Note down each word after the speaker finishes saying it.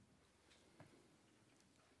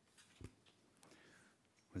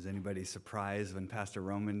Was anybody surprised when Pastor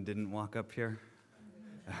Roman didn't walk up here?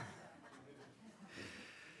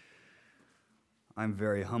 I'm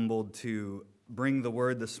very humbled to bring the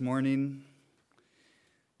word this morning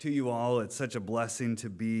to you all. It's such a blessing to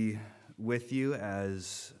be with you,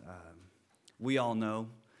 as we all know.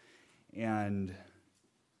 And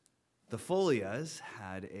the Folias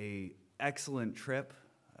had an excellent trip,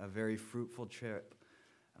 a very fruitful trip.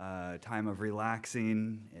 Time of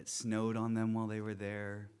relaxing. It snowed on them while they were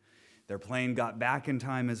there. Their plane got back in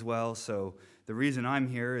time as well. So the reason I'm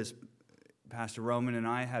here is Pastor Roman and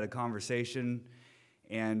I had a conversation,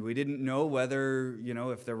 and we didn't know whether,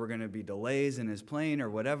 if there were going to be delays in his plane or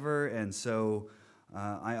whatever. And so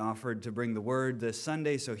I offered to bring the word this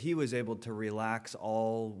Sunday, so he was able to relax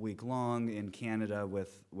all week long in Canada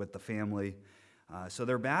with the family. So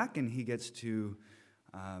they're back, and he gets to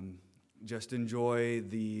just enjoy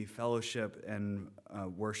the fellowship and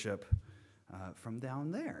worship from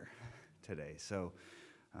down there today. So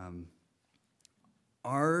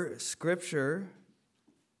our scripture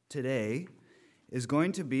today is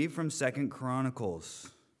going to be from 2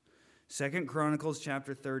 Chronicles. 2 Chronicles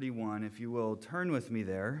chapter 31, if you will turn with me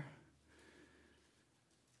there.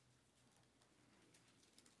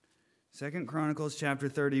 2 Chronicles chapter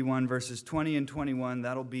 31, verses 20 and 21,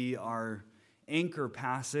 that'll be our anchor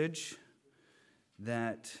passage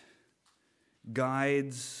that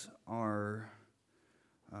guides our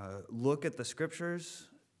look at the scriptures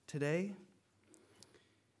today.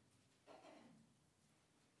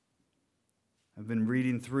 I've been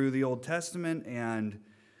reading through the Old Testament, and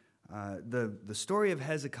the story of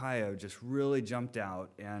Hezekiah just really jumped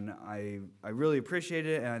out, and I really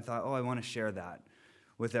appreciated it, and I thought, I want to share that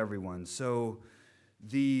with everyone. So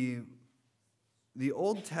the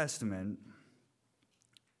Old Testament,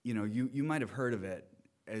 you might have heard of it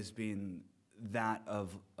as being that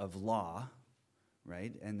of law,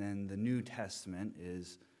 right? And then the New Testament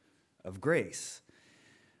is of grace,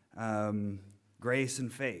 grace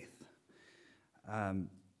and faith.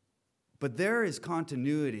 But there is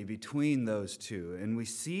continuity between those two, and we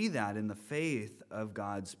see that in the faith of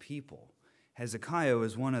God's people. Hezekiah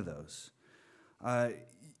was one of those.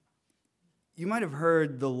 You might have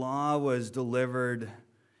heard the law was delivered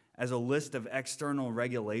as a list of external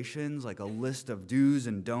regulations, like a list of do's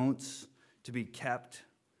and don'ts to be kept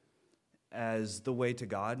as the way to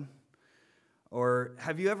God. Or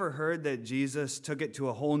have you ever heard that Jesus took it to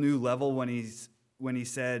a whole new level when he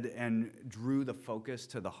said and drew the focus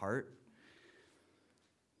to the heart?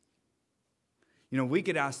 We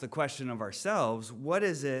could ask the question of ourselves, what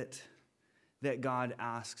is it that God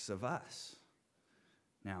asks of us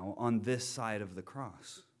now on this side of the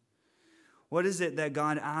cross? What is it that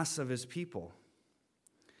God asks of his people?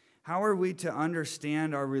 How are we to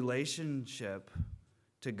understand our relationship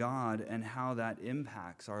to God and how that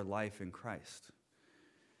impacts our life in Christ?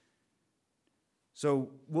 So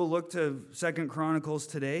we'll look to 2 Chronicles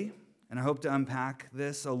today, and I hope to unpack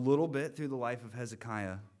this a little bit through the life of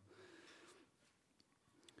Hezekiah.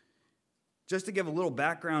 Just to give a little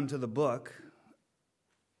background to the book,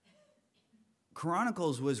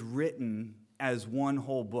 Chronicles was written as one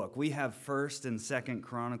whole book. We have 1st and 2nd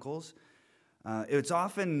Chronicles. It's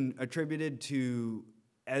often attributed to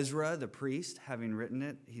Ezra, the priest, having written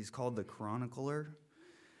it. He's called the chronicler.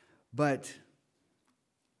 But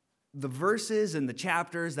the verses and the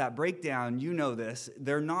chapters that break down, this,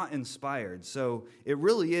 they're not inspired. So it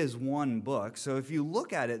really is one book. So if you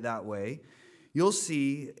look at it that way, you'll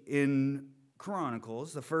see in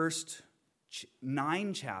Chronicles, the first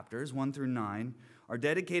 9 chapters, 1 through 9, are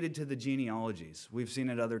dedicated to the genealogies. We've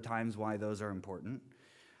seen at other times why those are important.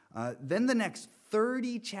 Then the next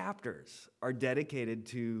 30 chapters are dedicated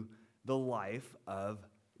to the life of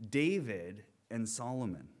David and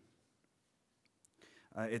Solomon.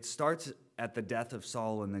 It starts at the death of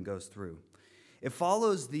Saul and then goes through. It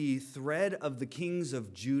follows the thread of the kings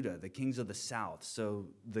of Judah, the kings of the south. So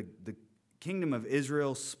the kingdom of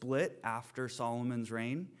Israel split after Solomon's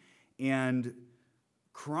reign, and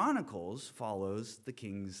Chronicles follows the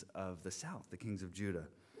kings of the south, the kings of Judah.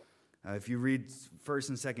 If you read 1st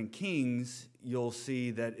and 2nd Kings, you'll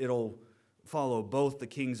see that it'll follow both the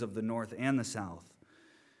kings of the north and the south.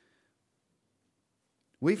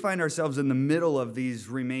 We find ourselves in the middle of these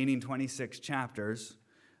remaining 26 chapters.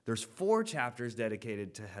 There's 4 chapters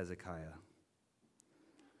dedicated to Hezekiah.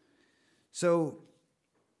 So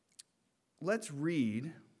let's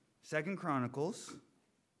read 2 Chronicles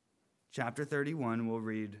chapter 31. We'll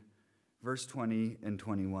read verse 20 and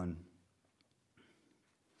 21.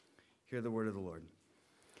 Hear the word of the Lord.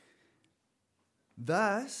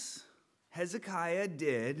 Thus Hezekiah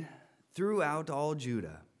did throughout all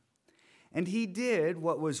Judah, And he did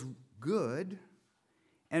what was good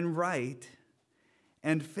and right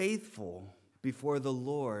and faithful before the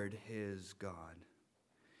Lord his God.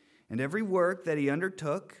 And every work that he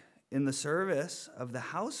undertook in the service of the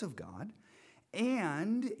house of God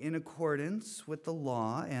and in accordance with the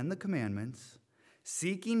law and the commandments,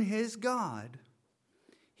 seeking his God,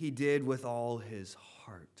 he did with all his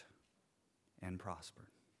heart and prospered.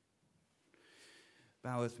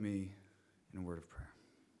 Bow with me in a word of prayer.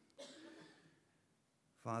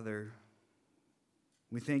 Father,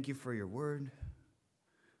 we thank you for your word.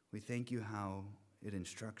 We thank you how it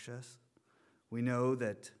instructs us. We know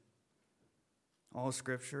that all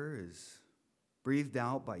Scripture is breathed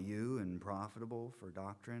out by you and profitable for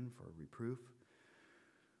doctrine, for reproof,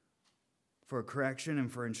 for correction,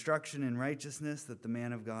 and for instruction in righteousness, that the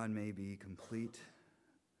man of God may be complete,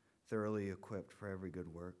 thoroughly equipped for every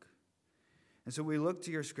good work. And so we look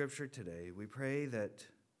to your Scripture today. We pray that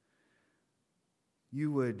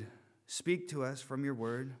you would speak to us from your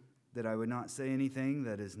word, that I would not say anything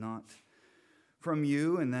that is not from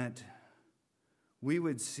you, and that we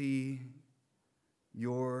would see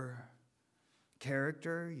your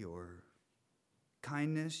character, your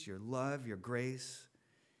kindness, your love, your grace,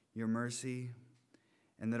 your mercy,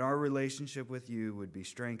 and that our relationship with you would be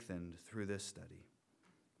strengthened through this study.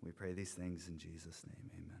 We pray these things in Jesus' name.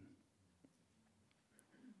 Amen.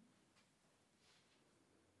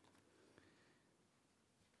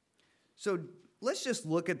 So let's just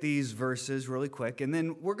look at these verses really quick, and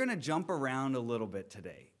then we're going to jump around a little bit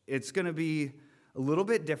today. It's going to be a little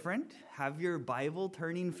bit different. Have your Bible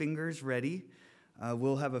turning fingers ready.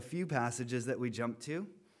 We'll have a few passages that we jump to.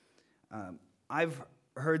 I've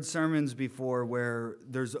heard sermons before where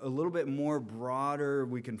there's a little bit more broader,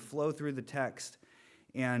 we can flow through the text,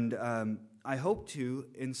 and I hope to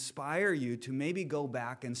inspire you to maybe go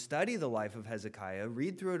back and study the life of Hezekiah,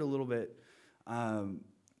 read through it a little bit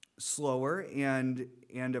slower, and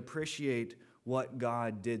appreciate what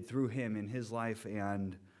God did through him in his life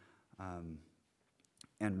and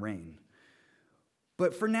reign.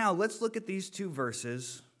 But for now, let's look at these two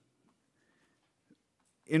verses.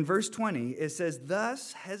 In verse 20, it says,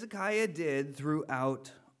 "Thus Hezekiah did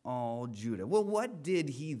throughout all Judah." Well, what did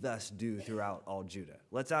he thus do throughout all Judah?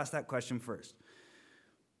 Let's ask that question first.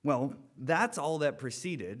 Well, that's all that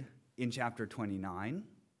preceded in chapter 29,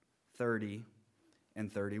 30,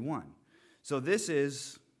 and 31. So this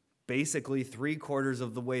is basically 3/4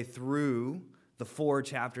 of the way through the 4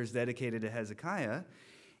 chapters dedicated to Hezekiah.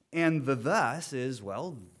 And the thus is,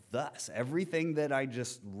 well, thus. Everything that I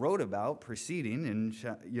just wrote about preceding in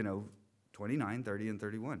 29, 30, and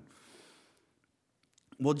 31.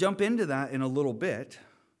 We'll jump into that in a little bit.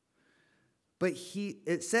 But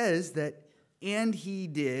it says that, and he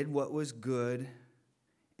did what was good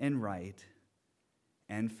and right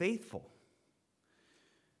and faithful.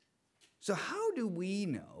 So how do we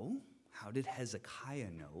know, how did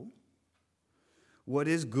Hezekiah know what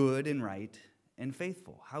is good and right and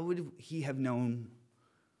faithful? How would he have known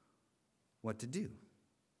what to do?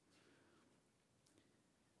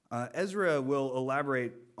 Ezra will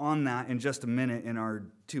elaborate on that in just a minute in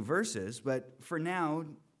our 2 verses, but for now,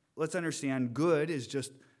 let's understand good is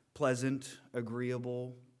just pleasant,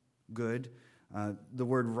 agreeable, good. The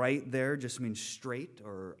word right there just means straight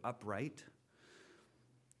or upright.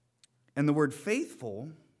 And the word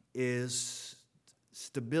faithful is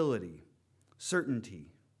stability,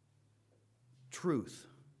 certainty, truth,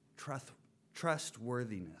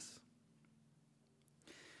 trustworthiness.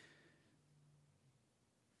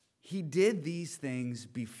 He did these things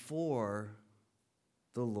before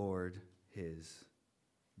the Lord his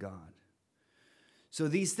God. So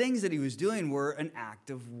these things that he was doing were an act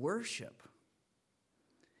of worship.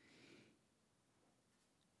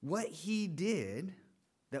 What he did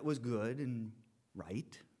that was good and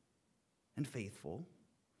right and faithful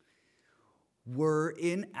were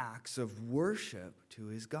in acts of worship to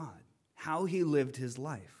his God, how he lived his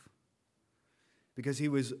life. Because he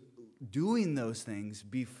was doing those things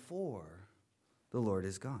before the Lord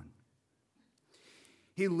his God.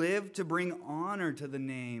 He lived to bring honor to the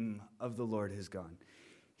name of the Lord his God.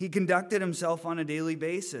 He conducted himself on a daily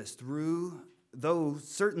basis through, though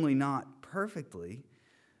certainly not perfectly,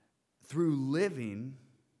 through living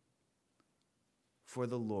for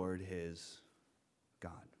the Lord his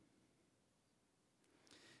God.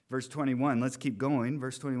 Verse 21, let's keep going.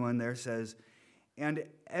 Verse 21 there says, "And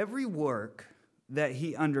every work that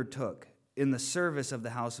he undertook in the service of the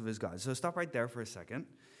house of his God." So stop right there for a second.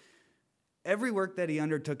 Every work that he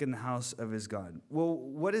undertook in the house of his God. Well,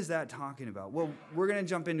 what is that talking about? Well, we're going to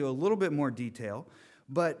jump into a little bit more detail,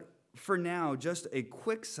 but for now, just a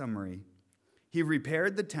quick summary. He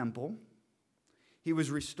repaired the temple. He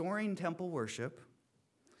was restoring temple worship.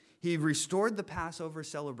 He restored the Passover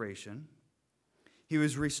celebration. He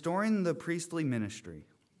was restoring the priestly ministry.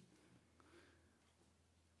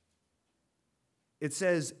 It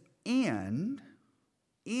says, and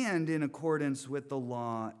in accordance with the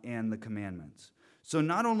law and the commandments. So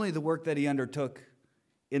not only the work that he undertook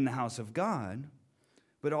in the house of God,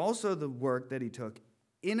 but also the work that he took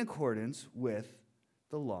in accordance with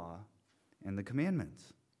the law and the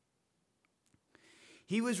commandments.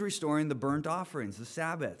 He was restoring the burnt offerings, the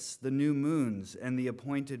Sabbaths, the new moons, and the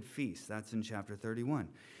appointed feasts. That's in chapter 31.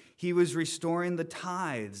 He was restoring the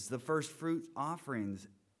tithes, the first fruit offerings,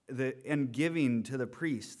 and giving to the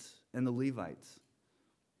priests and the Levites.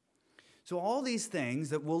 So all these things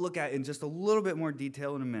that we'll look at in just a little bit more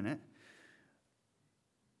detail in a minute,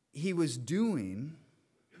 he was doing,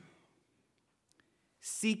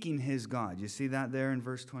 seeking his God. You see that there in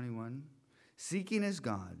verse 21? Seeking his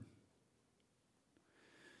God.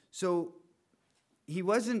 So he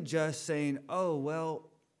wasn't just saying, oh, well,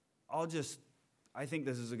 I think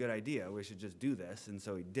this is a good idea. We should just do this. And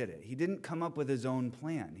so he did it. He didn't come up with his own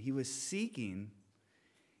plan. He was seeking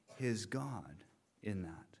his God in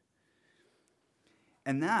that.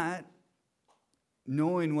 And that,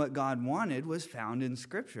 knowing what God wanted, was found in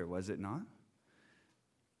Scripture, was it not?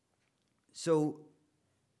 So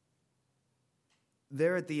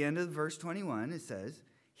there at the end of verse 21, it says,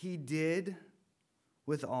 he did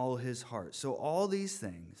with all his heart. So all these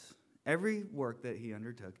things, every work that he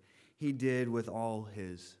undertook, he did with all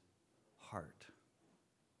his heart.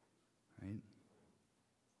 Right?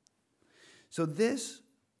 So this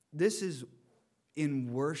is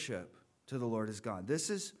in worship to the Lord as God. This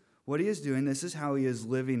is what he is doing. This is how he is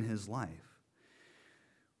living his life.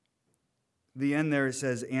 The end there it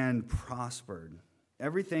says, and prospered.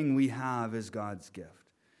 Everything we have is God's gift.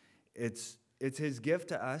 It's his gift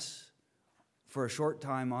to us for a short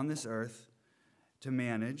time on this earth to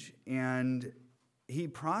manage, and he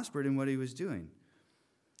prospered in what he was doing.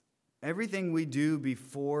 Everything we do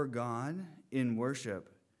before God in worship,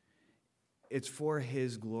 it's for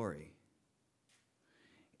his glory.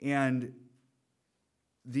 And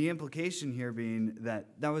the implication here being that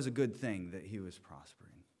was a good thing that he was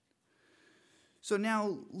prospering. So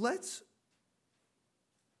now let's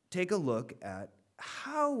take a look at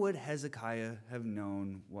how would Hezekiah have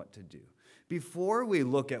known what to do. Before we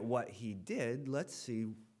look at what he did, let's see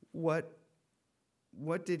what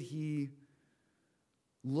did he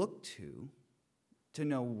look to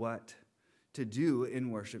know what to do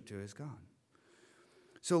in worship to his God.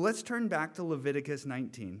 So let's turn back to Leviticus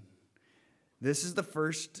 19. This is the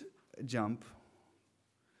first jump.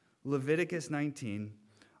 Leviticus 19.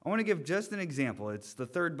 I want to give just an example. It's the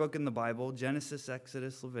third book in the Bible, Genesis,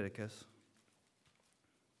 Exodus, Leviticus.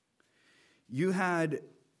 You had,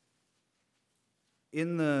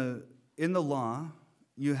 in the law,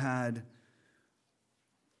 you had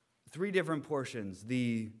three different portions: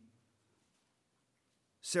 the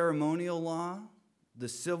ceremonial law, the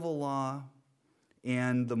civil law,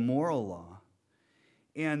 and the moral law.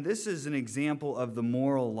 And this is an example of the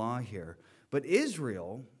moral law here. But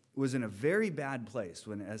Israel was in a very bad place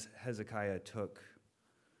when Hezekiah took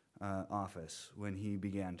office, when he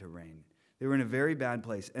began to reign. They were in a very bad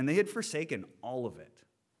place, and they had forsaken all of it.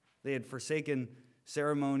 They had forsaken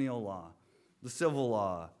ceremonial law, the civil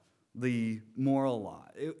law, the moral law.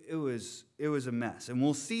 It was a mess, and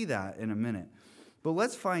we'll see that in a minute. But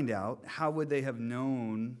let's find out, how would they have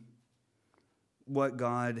known what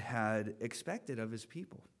God had expected of his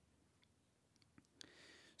people?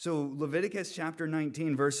 So Leviticus chapter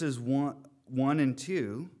 19, verses 1 and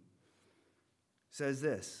 2 says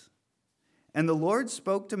this: And the Lord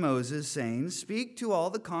spoke to Moses, saying, Speak to all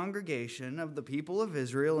the congregation of the people of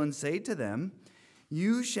Israel, and say to them,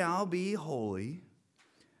 You shall be holy,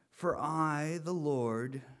 for I, the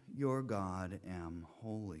Lord your God, am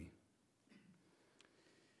holy.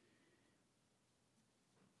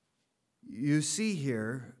 You see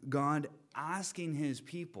here God asking his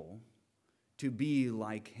people to be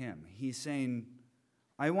like him. He's saying,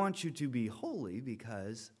 I want you to be holy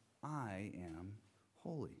because I am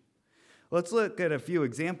holy. Let's look at a few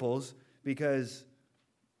examples, because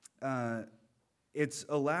it's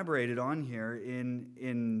elaborated on here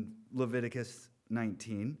in Leviticus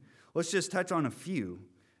 19. Let's just touch on a few.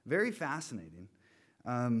 Very fascinating.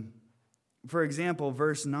 For example,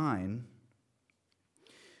 verse 9.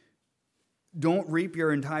 Don't reap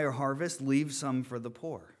your entire harvest, leave some for the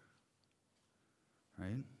poor.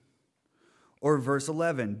 Right? Or verse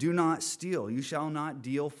 11, do not steal, you shall not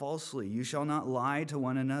deal falsely, you shall not lie to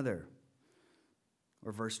one another.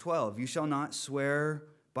 Or verse 12, you shall not swear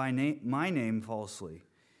by my name falsely.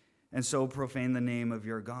 and so profane the name of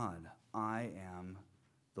your God. I am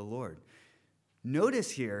the Lord.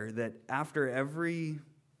 Notice here that after every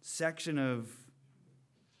section of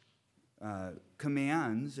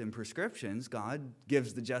commands and prescriptions, God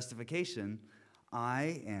gives the justification,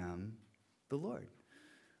 I am the Lord.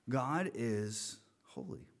 God is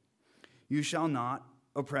holy. You shall not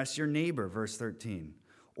oppress your neighbor, verse 13,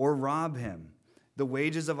 or rob him. The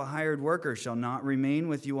wages of a hired worker shall not remain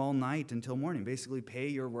with you all night until morning. Basically, pay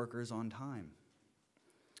your workers on time.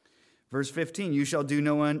 Verse 15, you shall do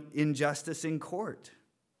no injustice in court.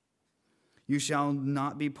 You shall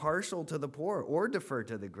not be partial to the poor or defer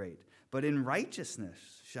to the great, but in righteousness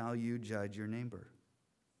shall you judge your neighbor.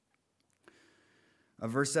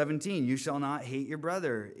 Verse 17, you shall not hate your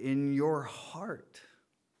brother in your heart,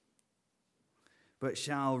 but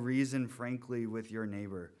shall reason frankly with your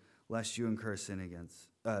neighbor, lest you incur sin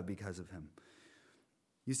because of him.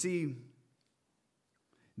 You see,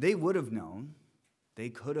 they would have known, they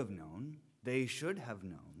could have known, they should have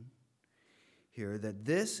known here that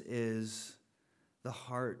this is the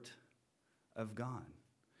heart of God.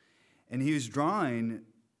 And he was drawing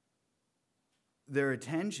their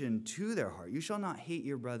attention to their heart. You shall not hate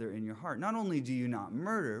your brother in your heart. Not only do you not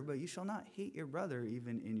murder, but you shall not hate your brother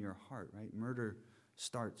even in your heart, right? Murder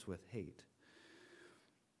starts with hate.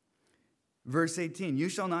 Verse 18, you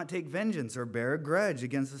shall not take vengeance or bear a grudge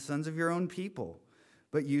against the sons of your own people,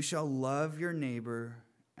 but you shall love your neighbor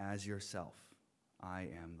as yourself. I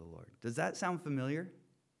am the Lord. Does that sound familiar?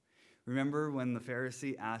 Remember when the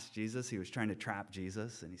Pharisee asked Jesus, he was trying to trap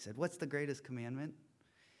Jesus, and he said, what's the greatest commandment?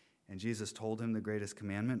 And Jesus told him the greatest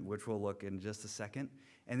commandment, which we'll look in just a second.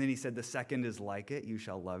 And then he said, the second is like it, you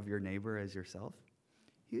shall love your neighbor as yourself.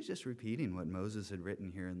 He was just repeating what Moses had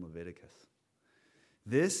written here in Leviticus.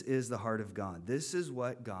 This is the heart of God. This is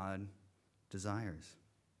what God desires.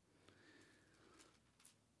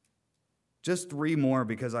 Just three more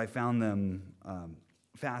because I found them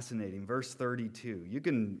fascinating. Verse 32. You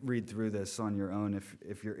can read through this on your own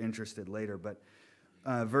if you're interested later. But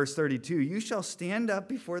verse 32, you shall stand up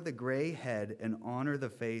before the gray head and honor the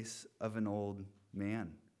face of an old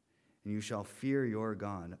man. And you shall fear your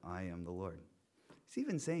God. I am the Lord. He's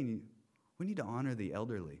even saying we need to honor the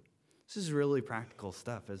elderly. This is really practical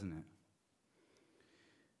stuff, isn't it?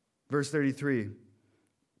 Verse 33.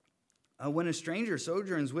 When a stranger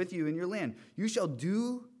sojourns with you in your land, you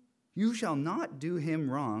shall not do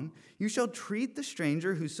him wrong. You shall treat the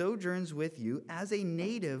stranger who sojourns with you as a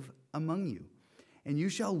native among you, and you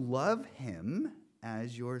shall love him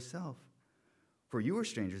as yourself. For you were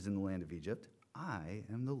strangers in the land of Egypt. I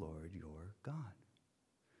am the Lord your God.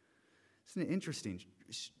 Isn't it interesting?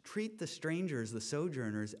 Treat the strangers, the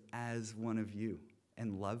sojourners, as one of you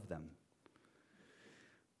and love them.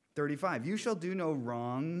 35, you shall do no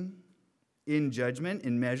wrong in judgment,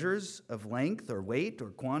 in measures of length or weight or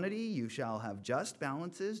quantity. You shall have just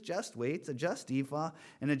balances, just weights, a just ephah,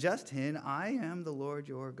 and a just hin. I am the Lord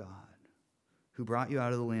your God, who brought you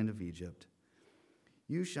out of the land of Egypt.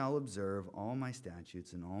 You shall observe all my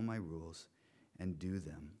statutes and all my rules and do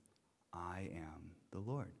them. I am the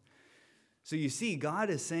Lord. So you see, God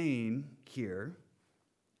is saying here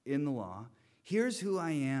in the law, here's who I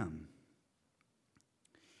am.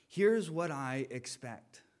 Here's what I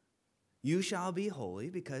expect. You shall be holy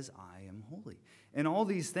because I am holy. And all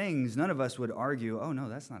these things, none of us would argue, oh no,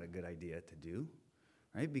 that's not a good idea to do,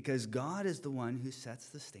 right? Because God is the one who sets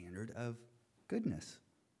the standard of goodness.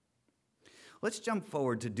 Let's jump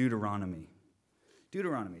forward to Deuteronomy.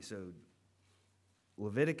 Deuteronomy, so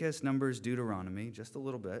Leviticus, Numbers, Deuteronomy, just a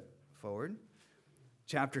little bit forward.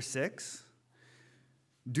 Chapter 6.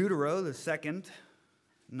 Deutero, the second,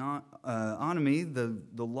 onomy,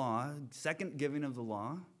 the law, second giving of the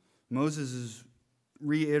law. Moses is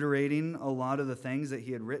reiterating a lot of the things that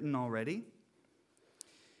he had written already.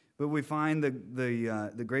 But we find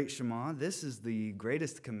the great Shema. This is the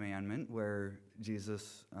greatest commandment where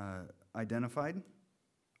Jesus identified.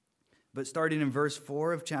 But starting in verse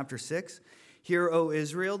 4 of chapter 6, hear, O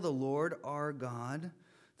Israel, the Lord our God,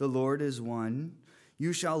 the Lord is one.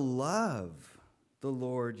 You shall love the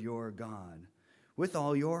Lord your God with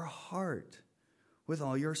all your heart, with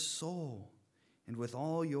all your soul, and with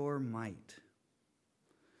all your might.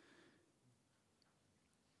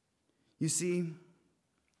 You see,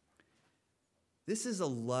 this is a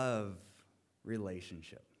love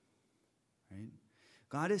relationship, right?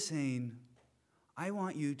 God is saying, I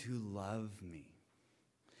want you to love me.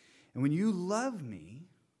 And when you love me,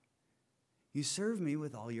 you serve me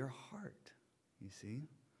with all your heart, you see?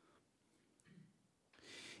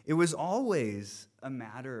 It was always a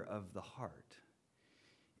matter of the heart.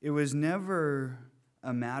 It was never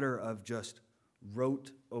a matter of just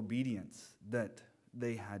rote obedience that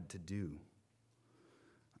they had to do.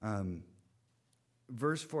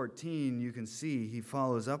 Verse 14, you can see he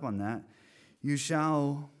follows up on that. You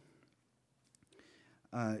shall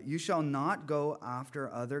not go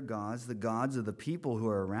after other gods, the gods of the people who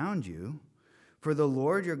are around you, for the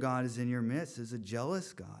Lord your God is in your midst, is a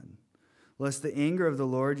jealous God, lest the anger of the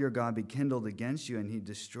Lord your God be kindled against you, and he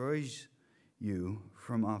destroys you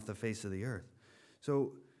from off the face of the earth.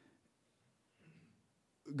 So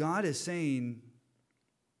God is saying,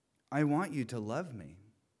 I want you to love me.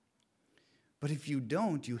 But if you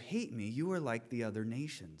don't, you hate me, you are like the other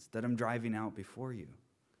nations that I'm driving out before you.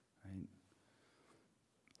 Right?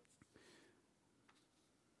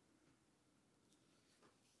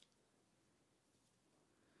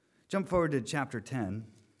 Jump forward to chapter 10.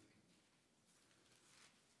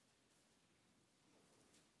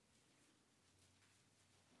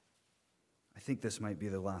 I think this might be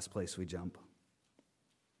the last place we jump.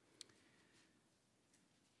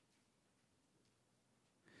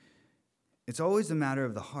 It's always a matter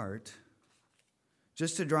of the heart.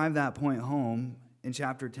 Just to drive that point home, in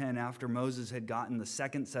chapter 10, after Moses had gotten the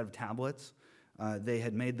second set of tablets, they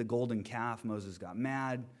had made the golden calf. Moses got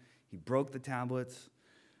mad. He broke the tablets.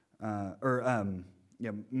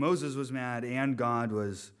 Moses was mad and God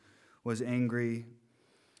was angry.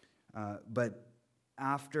 But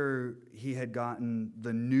after he had gotten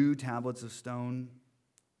the new tablets of stone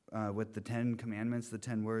with the 10 commandments, the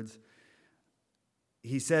 10 words,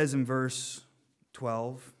 he says in verse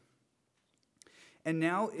 12, and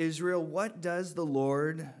now, Israel, what does the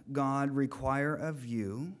Lord God require of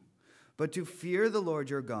you but to fear the Lord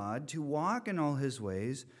your God, to walk in all his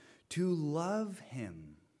ways, to love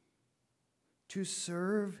him, to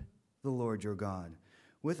serve the Lord your God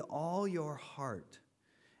with all your heart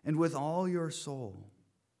and with all your soul,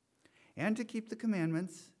 and to keep the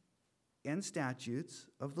commandments and statutes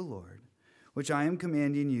of the Lord, which I am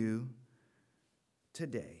commanding you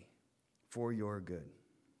today for your good.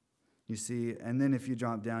 You see, and then if you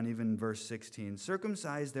drop down even verse 16,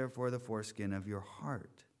 circumcise therefore the foreskin of your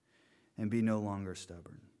heart and be no longer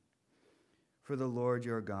stubborn. For the Lord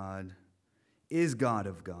your God is God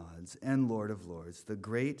of gods and Lord of lords, the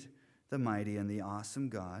great, the mighty, and the awesome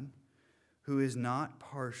God, who is not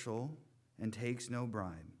partial and takes no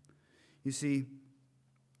bribe. You see,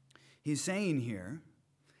 he's saying here,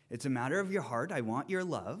 it's a matter of your heart. I want your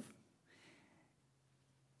love.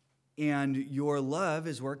 And your love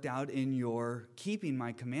is worked out in your keeping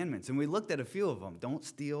my commandments. And we looked at a few of them. Don't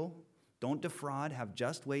steal, don't defraud, have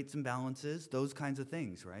just weights and balances, those kinds of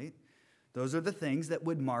things, right? Those are the things that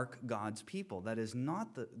would mark God's people.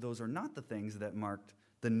 Those are not the things that marked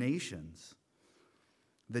the nations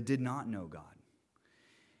that did not know God.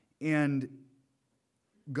 And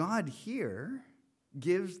God here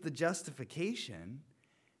gives the justification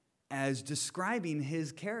as describing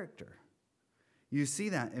his character. You see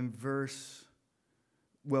that in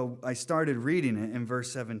I started reading it in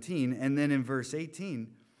verse 17, and then in verse 18,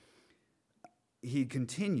 he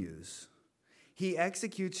continues. He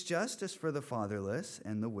executes justice for the fatherless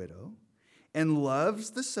and the widow, and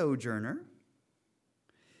loves the sojourner,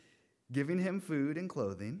 giving him food and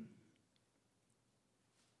clothing.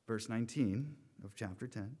 Verse 19 of chapter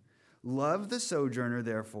 10. Love the sojourner,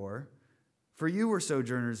 therefore, for you were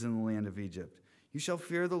sojourners in the land of Egypt. You shall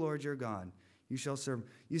fear the Lord your God. You shall serve.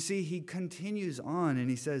 You see, he continues on and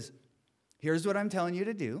he says, here's what I'm telling you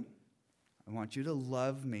to do. I want you to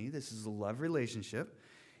love me. This is a love relationship.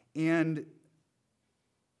 And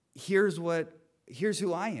here's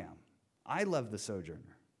who I am. I love the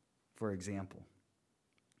sojourner, for example.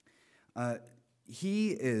 God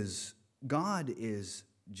is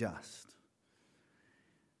just,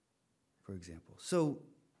 for example. So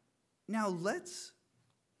now let's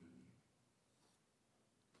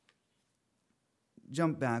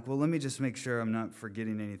jump back. Well, let me just make sure I'm not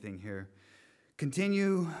forgetting anything here.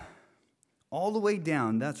 Continue all the way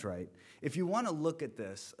down. That's right. If you want to look at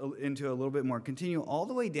this into a little bit more, continue all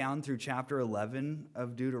the way down through chapter 11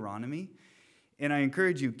 of Deuteronomy. And I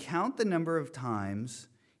encourage you, count the number of times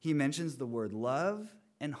he mentions the word love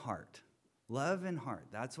and heart. Love and heart.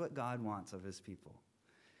 That's what God wants of his people.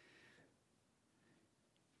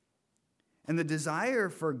 And the desire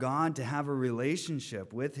for God to have a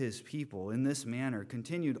relationship with his people in this manner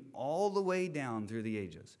continued all the way down through the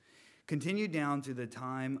ages. Continued down through the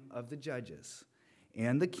time of the judges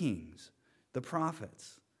and the kings, the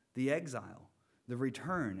prophets, the exile, the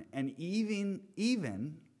return, and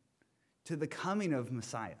even to the coming of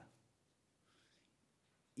Messiah.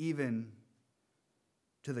 Even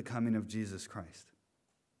to the coming of Jesus Christ.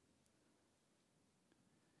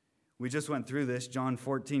 We just went through this, John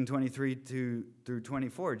 14:23 through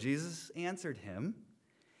 24. Jesus answered him,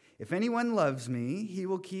 "If anyone loves me, he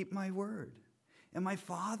will keep my word, and my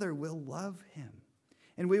Father will love him,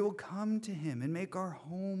 and we will come to him and make our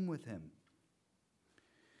home with him.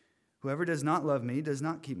 Whoever does not love me does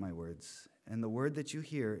not keep my words, and the word that you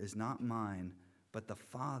hear is not mine, but the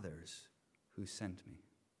Father's who sent me."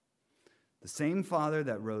 The same Father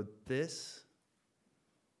that wrote this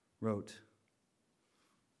wrote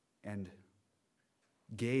and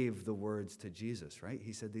gave the words to Jesus, right?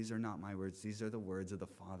 He said, "These are not my words. These are the words of the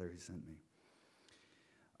Father who sent me."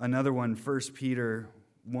 Another one, 1 Peter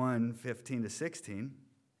 1:15-16.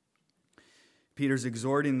 Peter's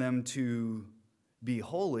exhorting them to be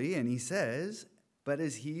holy, and he says, "But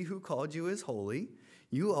as he who called you is holy,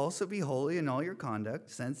 you also be holy in all your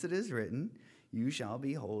conduct, since it is written, 'You shall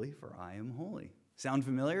be holy, for I am holy.'" Sound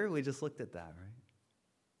familiar? We just looked at that, right?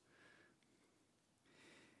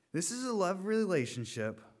 This is a love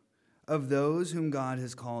relationship of those whom God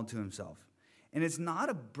has called to himself. And it's not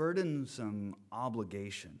a burdensome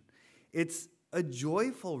obligation. It's a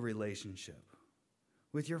joyful relationship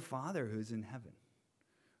with your Father who's in heaven,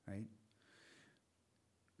 right?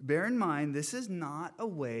 Bear in mind, this is not a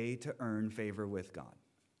way to earn favor with God.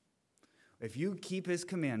 If you keep his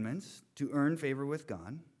commandments to earn favor with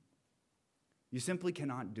God, you simply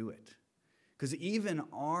cannot do it. Because even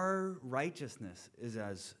our righteousness is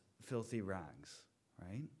as filthy rags,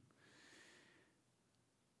 right?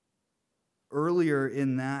 Earlier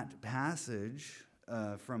in that passage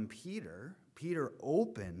from Peter, Peter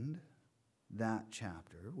opened that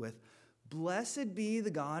chapter with, "Blessed be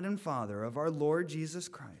the God and Father of our Lord Jesus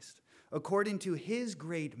Christ. According to his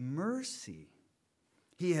great mercy,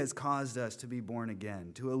 he has caused us to be born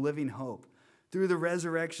again to a living hope through the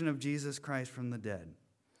resurrection of Jesus Christ from the dead."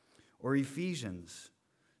 Or Ephesians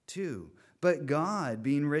 2. "But God,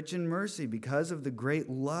 being rich in mercy, because of the great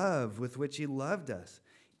love with which he loved us,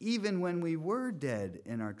 even when we were dead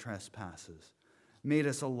in our trespasses, made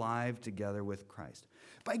us alive together with Christ.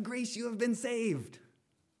 By grace you have been saved,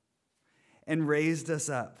 and raised us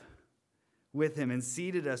up with him, and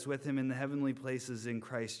seated us with him in the heavenly places in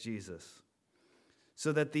Christ Jesus,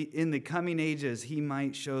 so that in the coming ages he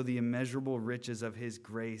might show the immeasurable riches of his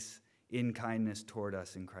grace in kindness toward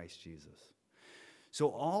us in Christ Jesus." So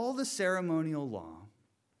all the ceremonial law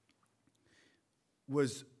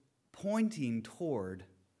was pointing toward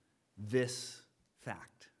this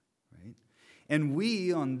fact, right? And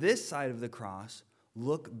we, on this side of the cross,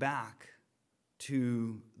 look back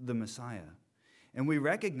to the Messiah. And we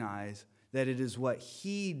recognize that it is what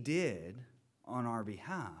he did on our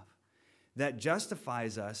behalf that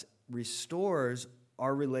justifies us, restores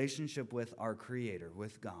our relationship with our Creator,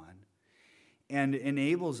 with God, and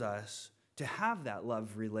enables us to have that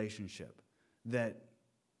love relationship that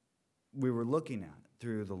we were looking at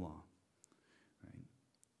through the law. Right?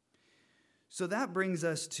 So that brings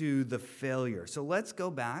us to the failure. So let's go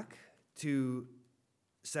back to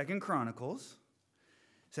 2 Chronicles.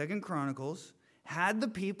 2 Chronicles, had the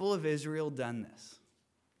people of Israel done this?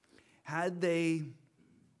 Had they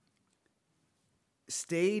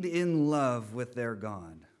stayed in love with their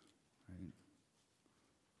God? Right?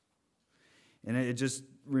 And it just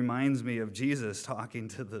reminds me of Jesus talking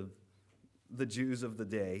to the Jews of the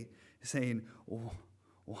day, saying,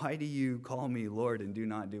 "Why do you call me Lord and do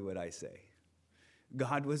not do what I say?"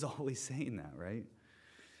 God was always saying that, right?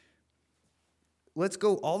 Let's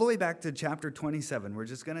go all the way back to chapter 27. We're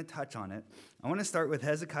just going to touch on it. I want to start with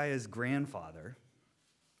Hezekiah's grandfather.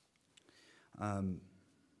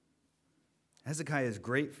 Hezekiah's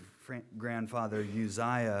great-grandfather,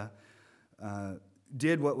 Uzziah,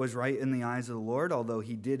 did what was right in the eyes of the Lord, although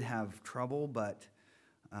he did have trouble, but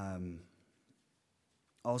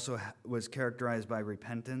also was characterized by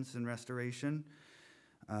repentance and restoration.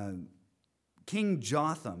 King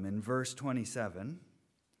Jotham, in verse 27,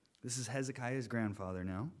 this is Hezekiah's grandfather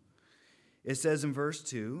now. It says in verse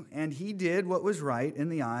 2, "And he did what was right in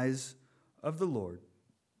the eyes of the Lord,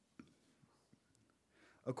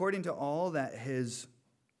 according to all that his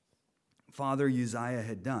father Uzziah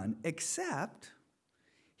had done, except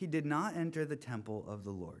he did not enter the temple of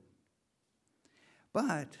the Lord.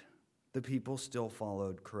 But the people still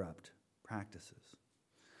followed corrupt practices."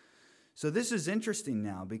 So this is interesting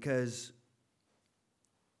now because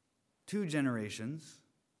 2 generations,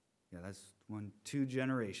 two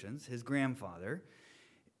generations, his grandfather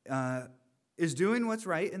is doing what's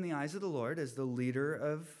right in the eyes of the Lord as the leader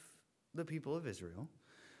of the people of Israel.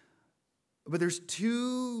 But there's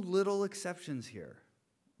 2 little exceptions here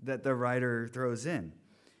that the writer throws in.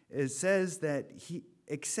 It says that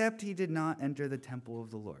except he did not enter the temple of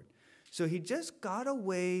the Lord. So he just got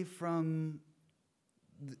away from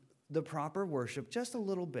the proper worship just a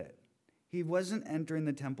little bit. He wasn't entering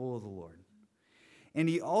the temple of the Lord. And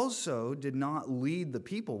he also did not lead the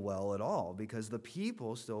people well at all, because the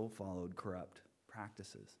people still followed corrupt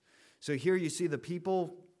practices. So here you see the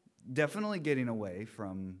people definitely getting away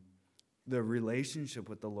from the relationship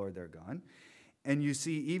with the Lord their God. And you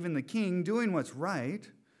see even the king doing what's right,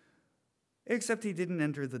 except he didn't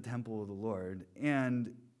enter the temple of the Lord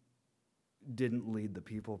and didn't lead the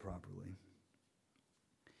people properly.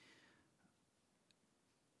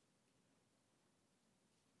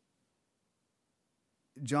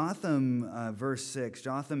 Jotham, verse 6,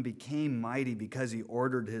 Jotham became mighty because he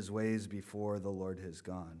ordered his ways before the Lord his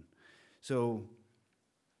God. So,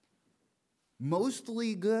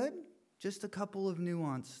 mostly good, just a couple of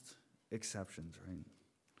nuanced exceptions, right?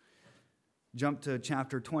 Jump to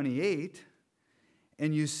chapter 28,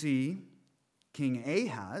 and you see King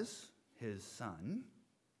Ahaz, his son,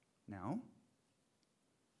 now,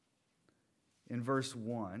 in verse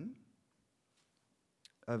 1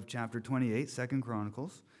 of chapter 28, 2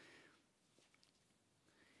 Chronicles.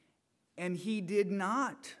 And he did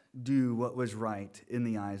not do what was right in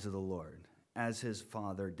the eyes of the Lord, as his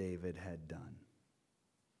father David had done.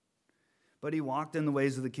 But he walked in the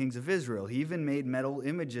ways of the kings of Israel. He even made metal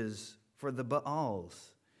images for the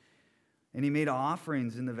Baals. And he made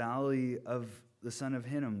offerings in the valley of the son of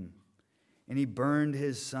Hinnom. And he burned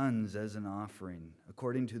his sons as an offering,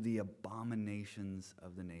 according to the abominations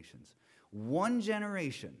of the nations. One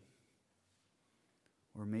generation,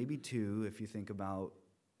 or maybe two, if you think about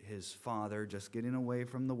his father just getting away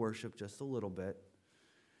from the worship just a little bit.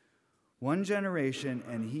 One generation,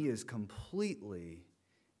 and he is completely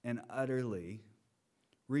and utterly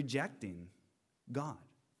rejecting God.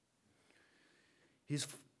 He's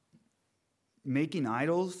making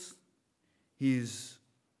idols. He's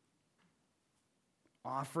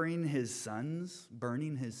offering his sons,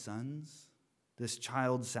 burning his sons, this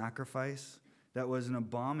child sacrifice that was an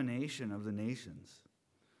abomination of the nations.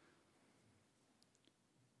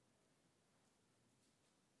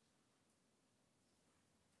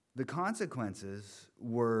 The consequences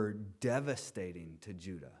were devastating to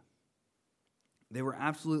Judah. They were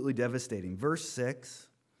absolutely devastating. Verse 5,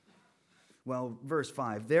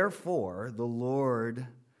 therefore the Lord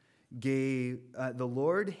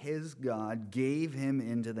his God gave him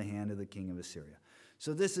into the hand of the king of Assyria.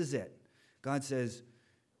 So this is it. God says,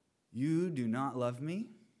 you do not love me.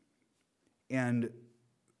 And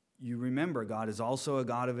you remember, God is also a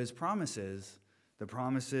God of his promises. The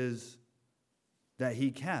promises that he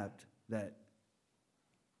kept, that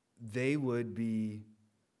they would be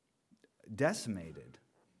decimated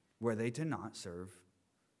were they to not serve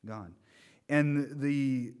God. And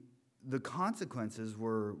the consequences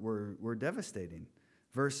were devastating.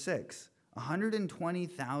 Verse 6,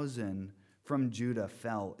 120,000 from Judah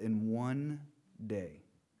fell in one day.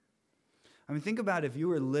 I mean, think about if you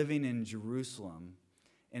were living in Jerusalem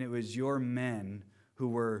and it was your men who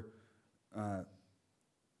were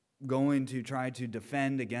going to try to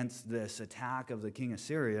defend against this attack of the king of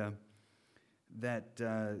Syria that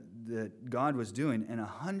God was doing, and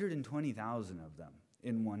 120,000 of them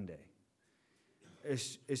in one day.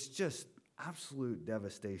 It's just absolute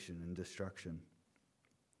devastation and destruction.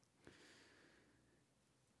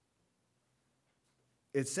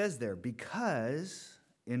 It says there, because,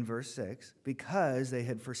 in verse 6, because they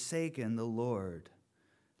had forsaken the Lord,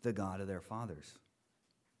 the God of their fathers.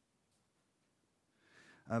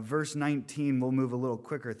 Verse 19, we'll move a little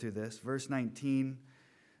quicker through this. Verse 19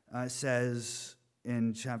 says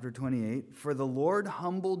in chapter 28, for the Lord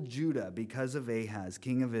humbled Judah because of Ahaz,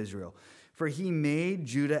 king of Israel. For he made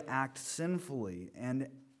Judah act sinfully and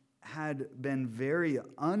had been very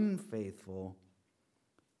unfaithful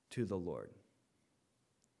to the Lord.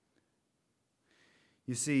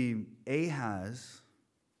 You see, Ahaz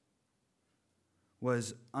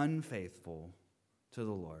was unfaithful to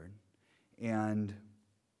the Lord and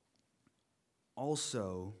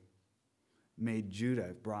also made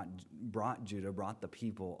Judah, brought the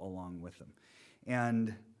people along with him.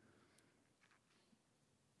 And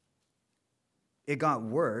it got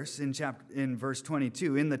worse in verse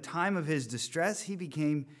 22. In the time of his distress, he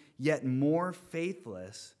became yet more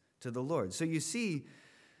faithless to the Lord. So you see,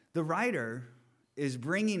 the writer is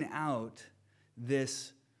bringing out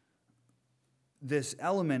this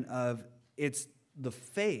element of it's the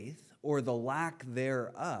faith or the lack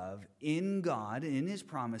thereof in God, in his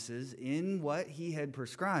promises, in what he had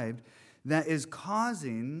prescribed, that is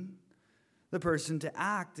causing the person to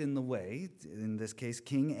act in the way, in this case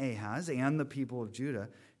King Ahaz and the people of Judah,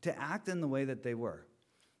 to act in the way that they were.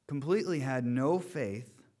 Completely had no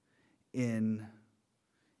faith in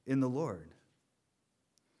the Lord.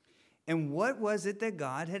 And what was it that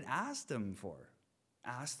God had asked them for?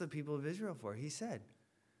 Asked the people of Israel for? He said,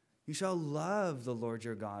 you shall love the Lord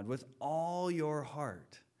your God with all your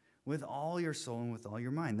heart, with all your soul, and with all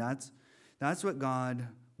your mind. That's what God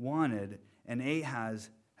wanted, and Ahaz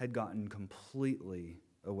had gotten completely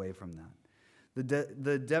away from that.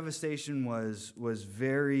 The devastation was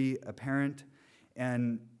very apparent,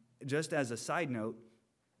 and just as a side note,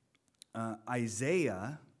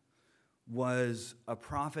 Isaiah was a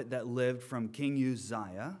prophet that lived from King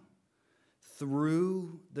Uzziah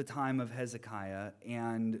through the time of Hezekiah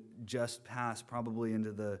and just past probably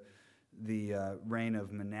into the reign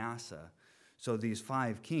of Manasseh. So these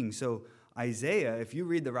 5 kings. So Isaiah, if you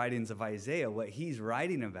read the writings of Isaiah, what he's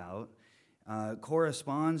writing about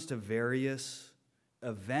corresponds to various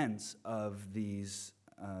events of these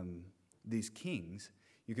kings.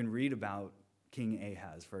 You can read about King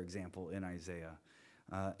Ahaz, for example, in Isaiah,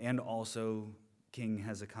 and also King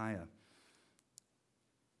Hezekiah.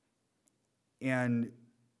 And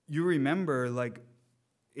you remember, like,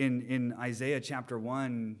 in Isaiah chapter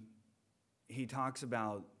 1,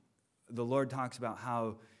 the Lord talks about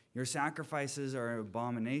how your sacrifices are an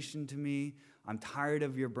abomination to me. I'm tired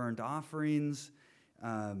of your burnt offerings.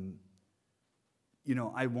 I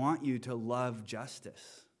want you to love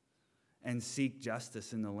justice and seek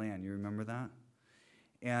justice in the land. You remember that?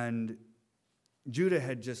 And Judah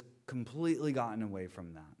had just completely gotten away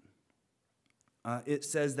from that. It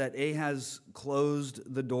says that Ahaz closed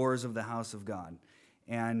the doors of the house of God,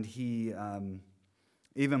 and he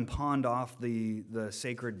even pawned off the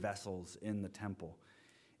sacred vessels in the temple.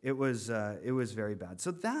 It was very bad.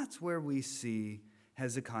 So that's where we see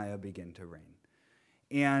Hezekiah begin to reign.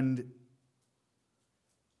 And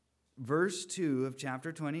verse 2 of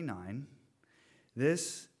chapter 29,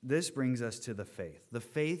 this brings us to the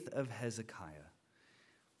faith of Hezekiah.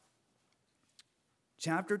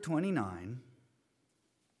 Chapter 29,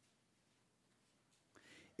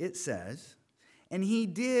 it says, and he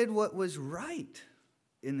did what was right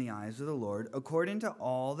in the eyes of the Lord, according to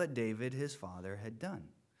all that David his father had done.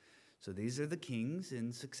 So these are the kings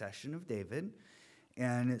in succession of David,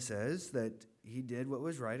 and it says that he did what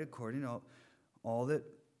was right according to all that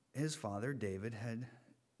his father David had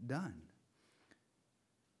done.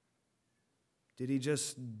 Did he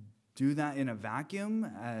just do that in a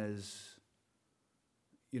vacuum as,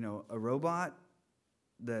 a robot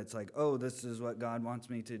that's like, oh, this is what God wants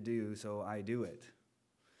me to do, so I do it?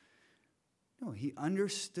 No, he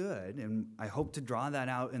understood, and I hope to draw that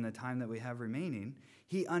out in the time that we have remaining.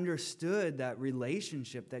 He understood that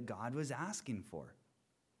relationship that God was asking for.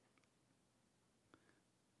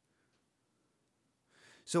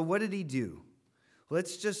 So what did he do?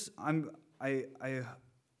 Let's just, I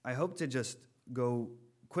hope to just go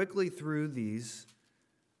quickly through these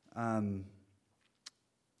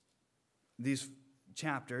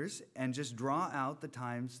chapters and just draw out the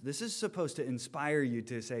times. This is supposed to inspire you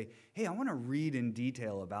to say, hey, I want to read in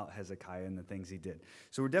detail about Hezekiah and the things he did.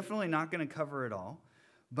 So we're definitely not going to cover it all,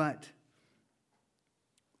 but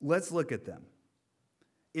let's look at them.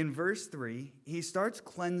 In verse 3, he starts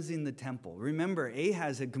cleansing the temple. Remember,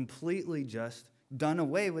 Ahaz had completely just done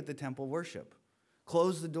away with the temple worship.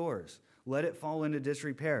 Closed the doors. Let it fall into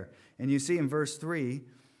disrepair. And you see in verse 3,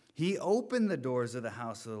 he opened the doors of the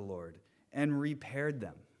house of the Lord and repaired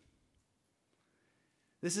them.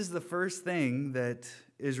 This is the first thing that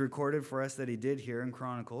is recorded for us that he did here in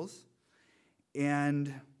Chronicles.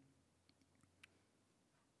 And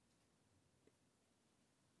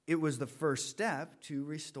it was the first step to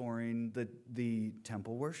restoring the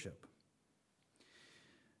temple worship.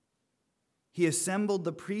 He assembled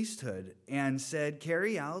the priesthood and said,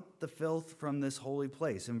 carry out the filth from this holy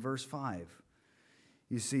place, in verse 5.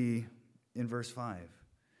 You see, in verse 5.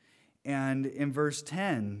 And in verse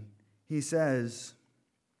 10, he says,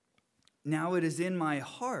 now it is in my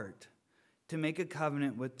heart to make a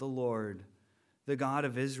covenant with the Lord, the God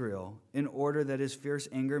of Israel, in order that his fierce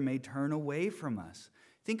anger may turn away from us.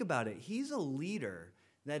 Think about it. He's a leader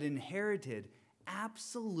that inherited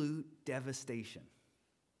absolute devastation.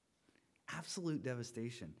 Absolute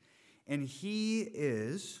devastation. And he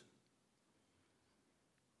is,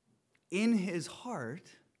 in his heart,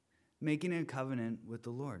 making a covenant with the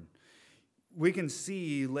Lord. We can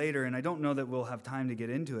see later, and I don't know that we'll have time to get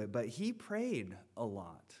into it, but he prayed a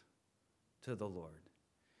lot to the Lord.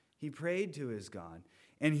 He prayed to his God.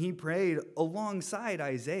 And he prayed alongside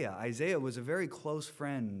Isaiah. Isaiah was a very close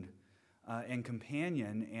friend and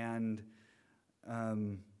companion and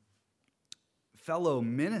fellow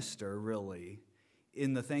minister, really,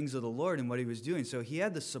 in the things of the Lord and what he was doing. So he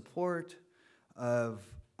had the support of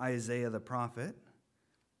Isaiah the prophet.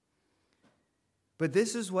 But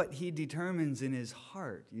this is what he determines in his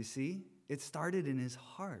heart, you see? It started in his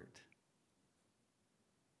heart.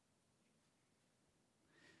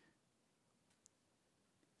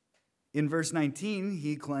 In verse 19,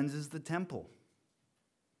 he cleanses the temple.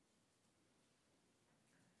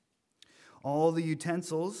 All the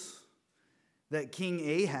utensils that King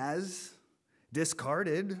Ahaz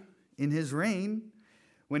discarded in his reign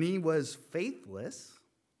when he was faithless,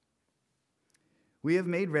 we have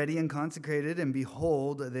made ready and consecrated, and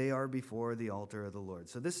behold, they are before the altar of the Lord.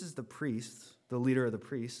 So this is the priest, the leader of the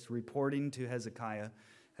priests, reporting to Hezekiah.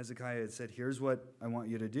 Hezekiah had said, here's what I want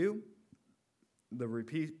you to do.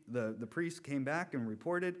 The priest came back and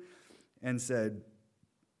reported and said,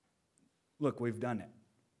 look, we've done it.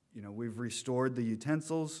 We've restored the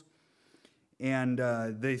utensils. And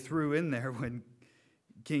they threw in there when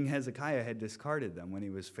King Hezekiah had discarded them when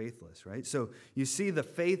he was faithless, right? So you see the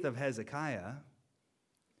faith of Hezekiah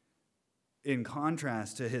in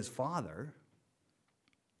contrast to his father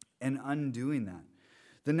and undoing that.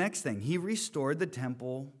 The next thing, he restored the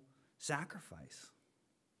temple sacrifice.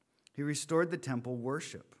 He restored the temple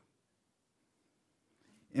worship.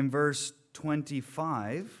 In verse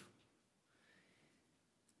 25,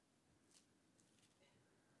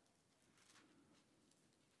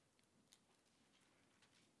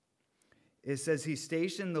 it says he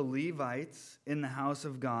stationed the Levites in the house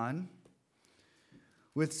of God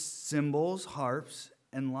with cymbals, harps,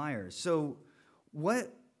 and lyres. So what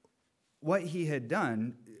he had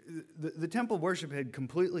done, the temple worship had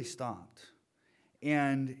completely stopped.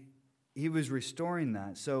 And he was restoring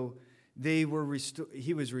that. So he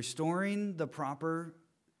was restoring the proper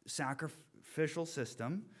sacrificial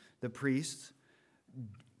system, the priests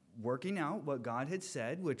working out what God had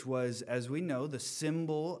said, which was, as we know, the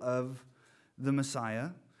symbol of the Messiah.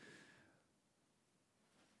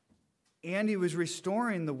 And he was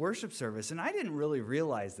restoring the worship service. And I didn't really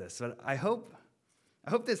realize this, but I hope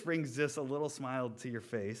this brings just a little smile to your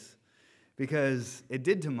face, because it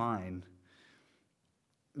did to mine.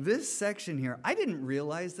 This section here, I didn't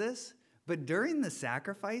realize this, but during the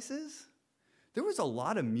sacrifices, there was a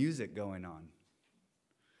lot of music going on.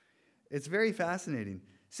 It's very fascinating.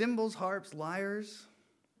 Cymbals, harps, lyres.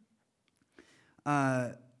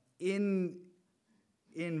 In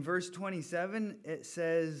verse 27, it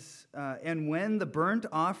says, and when the burnt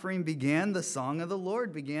offering began, the song of the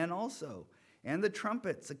Lord began also, and the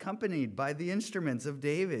trumpets accompanied by the instruments of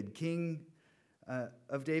David, king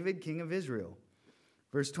of Israel.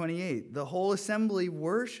 Verse 28, the whole assembly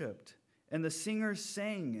worshiped, and the singers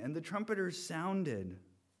sang, and the trumpeters sounded.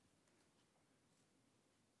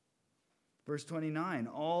 Verse 29,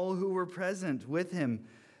 all who were present with him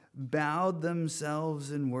bowed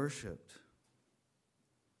themselves and worshiped.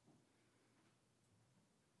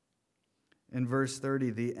 In verse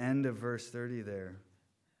 30, the end of verse 30 there.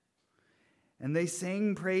 And they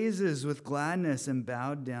sang praises with gladness and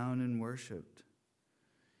bowed down and worshiped.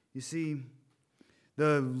 You see,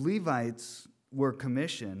 the Levites were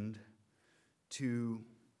commissioned to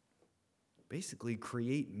basically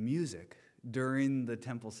create music during the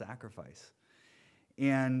temple sacrifice.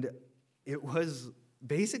 And it was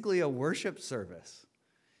basically a worship service.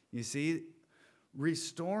 You see,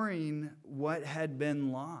 restoring what had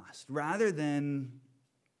been lost. Rather than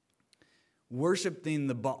worshiping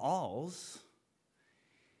the Baals,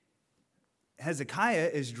 Hezekiah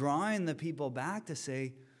is drawing the people back to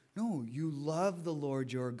say, no, you love the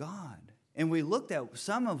Lord your God. And we looked at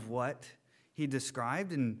some of what he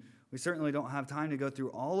described, and we certainly don't have time to go through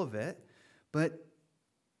all of it, but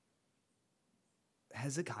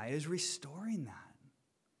Hezekiah is restoring that.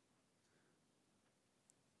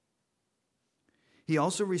 He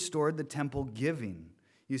also restored the temple giving.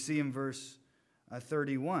 You see in verse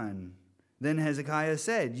 31, then Hezekiah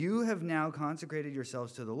said, you have now consecrated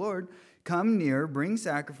yourselves to the Lord. Come near, bring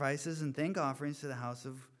sacrifices and thank offerings to the house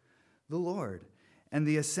of the Lord. And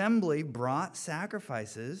the assembly brought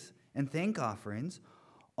sacrifices and thank offerings,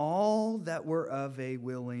 all that were of a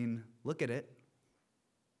willing, look at it,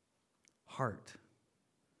 heart,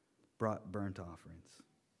 brought burnt offerings.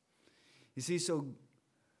 You see, so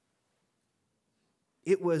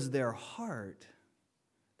it was their heart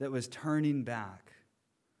that was turning back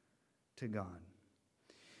to God.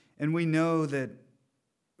 And we know that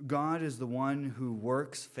God is the one who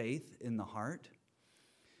works faith in the heart.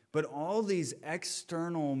 But all these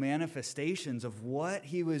external manifestations of what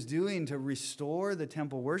he was doing to restore the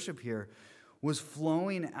temple worship here was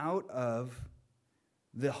flowing out of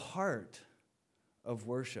the heart of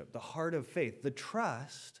worship, the heart of faith, the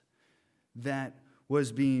trust that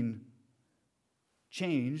was being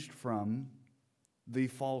changed from the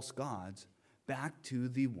false gods back to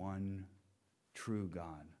the one true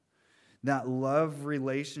God. That love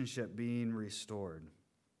relationship being restored.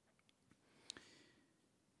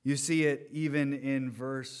 You see it even in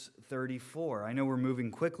verse 34. I know we're moving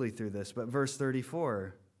quickly through this, but verse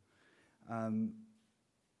 34,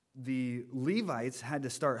 the Levites had to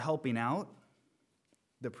start helping out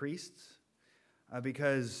the priests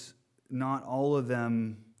because not all of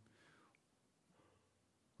them,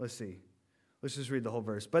 let's just read the whole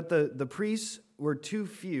verse. But the priests were too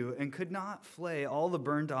few and could not flay all the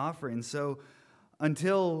burnt offerings. So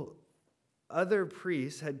until other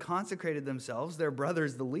priests had consecrated themselves, their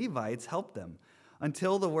brothers, the Levites, helped them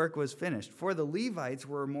until the work was finished. For the Levites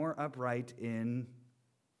were more upright in,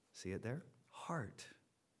 see it there, heart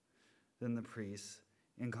than the priests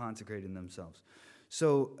in consecrating themselves.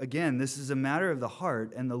 So again, this is a matter of the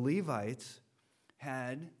heart, and the Levites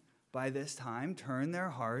had, by this time, turned their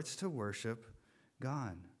hearts to worship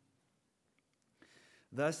God.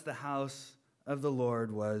 Thus the house of the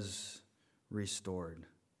Lord was restored.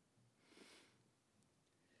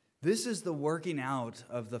 This is the working out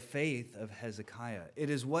of the faith of Hezekiah.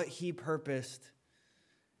 It is what he purposed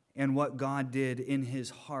and what God did in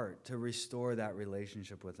his heart to restore that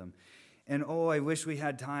relationship with him. And I wish we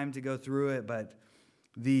had time to go through it, but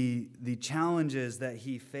the challenges that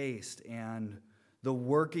he faced and the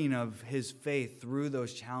working of his faith through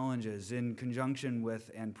those challenges in conjunction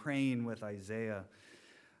with and praying with Isaiah.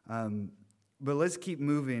 But let's keep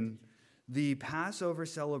moving. The Passover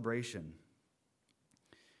celebration.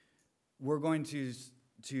 We're going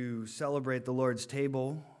to celebrate the Lord's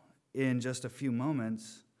table in just a few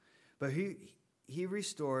moments, but he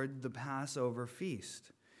restored the Passover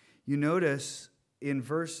feast. You notice in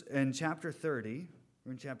chapter 30,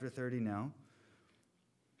 we're in chapter 30 now,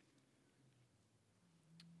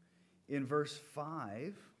 in verse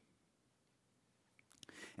 5,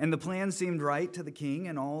 and the plan seemed right to the king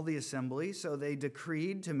and all the assembly, so they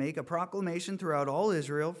decreed to make a proclamation throughout all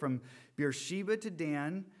Israel from Beersheba to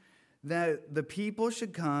Dan, that the people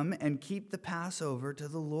should come and keep the Passover to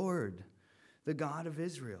the Lord, the God of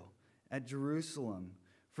Israel, at Jerusalem,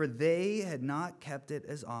 for they had not kept it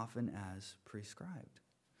as often as prescribed.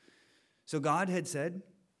 So God had said,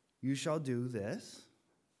 you shall do this,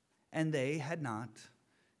 and they had not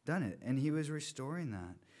done it, and he was restoring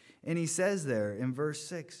that. And he says there in verse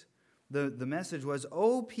 6, the message was,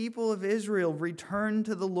 O people of Israel, return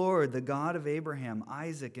to the Lord, the God of Abraham,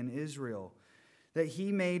 Isaac, and Israel, that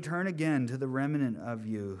he may turn again to the remnant of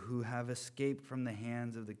you who have escaped from the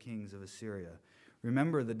hands of the kings of Assyria.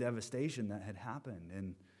 Remember the devastation that had happened,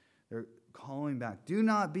 and they're calling back. Do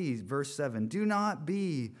not be, verse 7, do not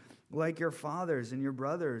be like your fathers and your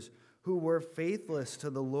brothers who were faithless to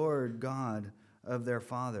the Lord God of their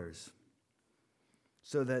fathers,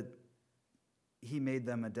 so that he made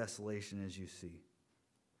them a desolation, as you see.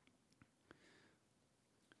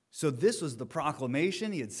 So this was the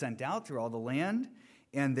proclamation he had sent out through all the land,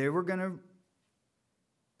 and they were going to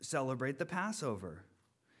celebrate the Passover.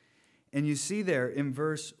 And you see there in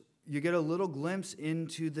you get a little glimpse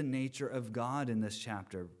into the nature of God in this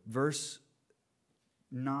chapter. Verse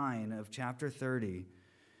 9 of chapter 30.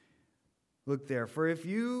 Look there. For if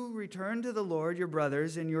you return to the Lord, your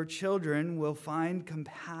brothers and your children will find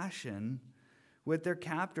compassion with their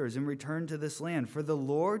captors and return to this land. For the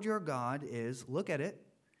Lord your God is, look at it,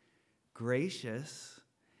 gracious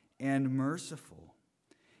and merciful,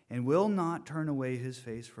 and will not turn away his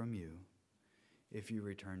face from you if you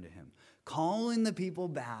return to him. Calling the people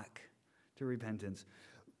back to repentance,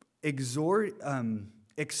 extolling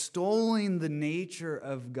the nature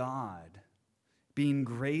of God, being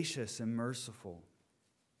gracious and merciful.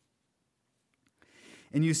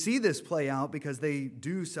 And you see this play out because they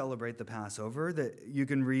do celebrate the Passover. That you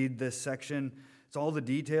can read this section. It's all the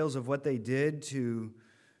details of what they did to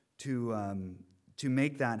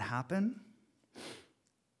make that happen.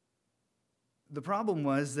 The problem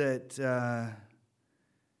was that,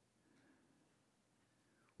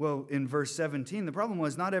 in verse 17, the problem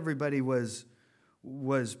was not everybody was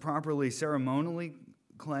properly ceremonially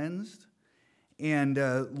cleansed. And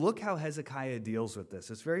look how Hezekiah deals with this.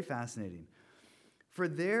 It's very fascinating. For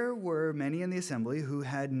there were many in the assembly who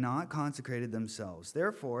had not consecrated themselves.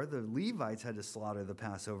 Therefore, the Levites had to slaughter the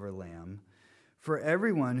Passover lamb for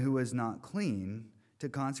everyone who was not clean, to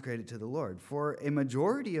consecrate it to the Lord. For a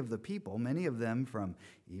majority of the people, many of them from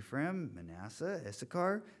Ephraim, Manasseh,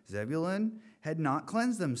 Issachar, Zebulun, had not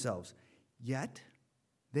cleansed themselves. Yet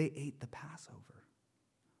they ate the Passover,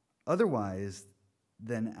 otherwise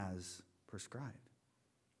than as prescribed.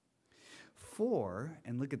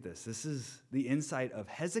 And look at this is the insight of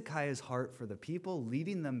Hezekiah's heart for the people,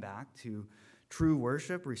 leading them back to true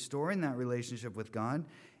worship, restoring that relationship with God,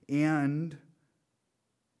 and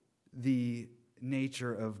the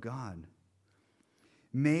nature of God.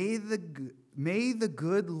 May the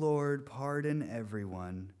good Lord pardon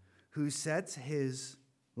everyone who sets his,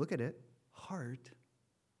 look at it, heart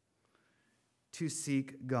to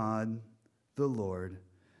seek God, the Lord,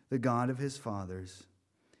 the God of his fathers,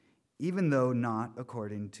 even though not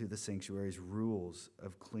according to the sanctuary's rules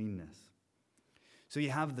of cleanness. So you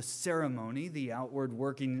have the ceremony, the outward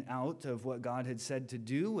working out of what God had said to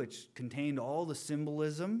do, which contained all the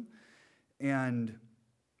symbolism, and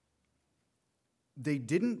they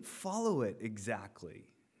didn't follow it exactly.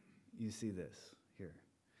 You see this here.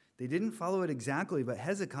 They didn't follow it exactly, but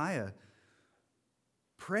Hezekiah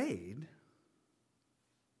prayed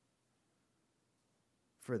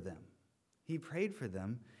for them. He prayed for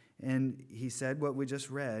them, and he said what we just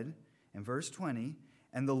read in verse 20,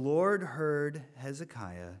 and the Lord heard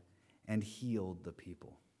Hezekiah and healed the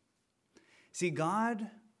people. See, God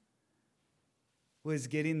was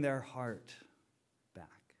getting their heart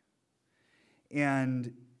back.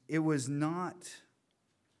 And it was not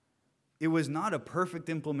a perfect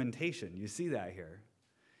implementation. You see that here.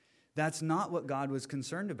 That's not what God was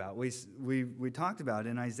concerned about. We talked about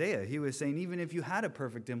in Isaiah. He was saying, even if you had a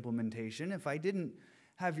perfect implementation, if I didn't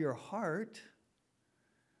have your heart,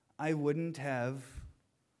 I wouldn't have,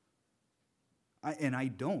 and I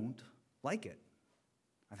don't like it.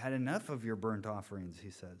 I've had enough of your burnt offerings,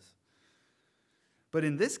 he says. But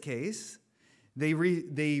in this case, they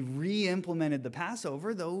re-implemented the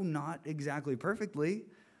Passover, though not exactly perfectly.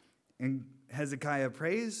 And Hezekiah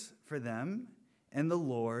prays for them, and the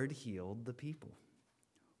Lord healed the people.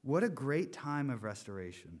 What a great time of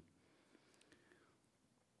restoration.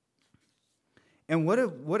 And what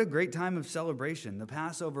a great time of celebration. The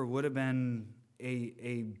Passover would have been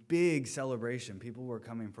a big celebration. People were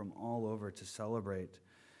coming from all over to celebrate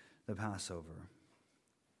the Passover.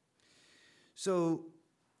 So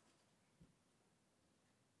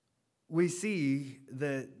we see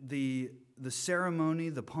that the ceremony,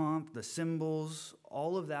 the pomp, the symbols,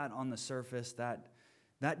 all of that on the surface,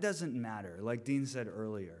 that doesn't matter. Like Dean said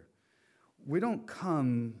earlier, we don't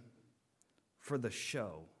come for the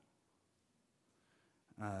show.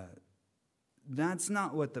 That's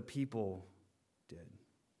not what the people did.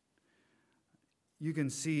 You can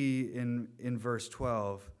see in verse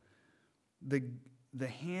 12, the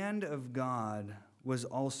hand of God was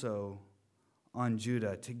also on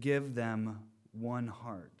Judah to give them one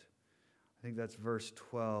heart. I think that's verse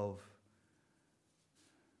 12.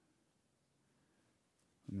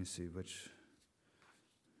 Let me see which.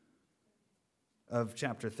 Of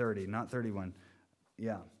chapter 30, not 31.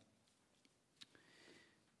 Yeah.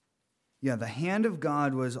 Yeah, the hand of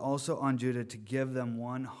God was also on Judah to give them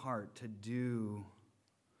one heart to do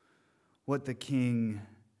what the king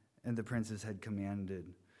and the princes had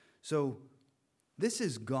commanded. So this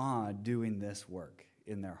is God doing this work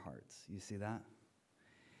in their hearts. You see that?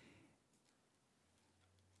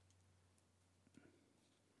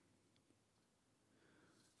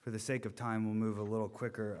 For the sake of time, we'll move a little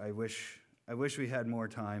quicker. I wish we had more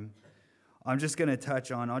time. I'm just going to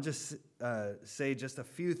touch on, I'll just say just a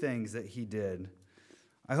few things that he did.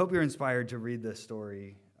 I hope you're inspired to read this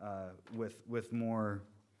story with more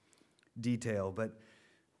detail. But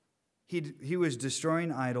he was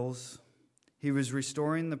destroying idols. He was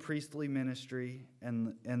restoring the priestly ministry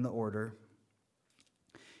and the order.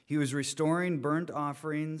 He was restoring burnt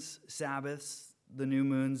offerings, Sabbaths, the new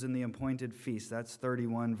moons, and the appointed feasts. That's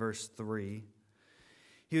 31, verse 3.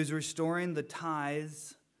 He was restoring the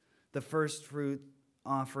tithes, the first fruit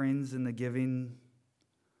offerings and the giving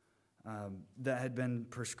that had been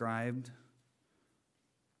prescribed.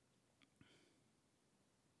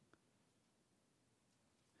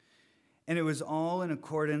 And it was all in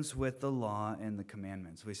accordance with the law and the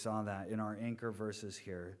commandments. We saw that in our anchor verses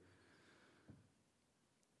here.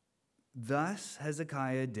 Thus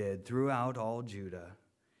Hezekiah did throughout all Judah,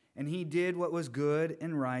 and he did what was good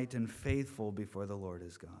and right and faithful before the Lord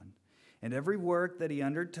his God. And every work that he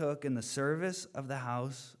undertook in the service of the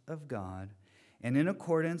house of God, and in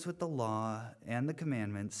accordance with the law and the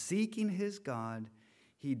commandments, seeking his God,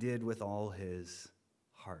 he did with all his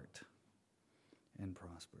heart and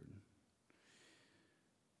prospered.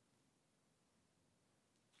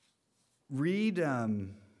 Read,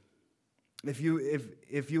 if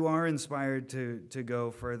you are inspired to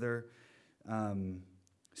go further,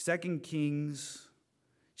 2 Kings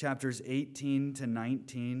chapters 18 to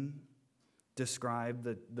 19 describe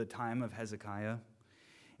the time of Hezekiah,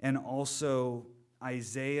 and also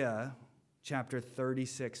Isaiah chapter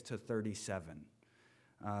 36 to 37.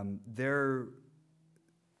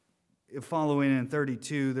 following in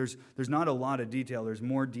 32, there's not a lot of detail. There's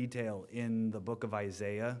more detail in the book of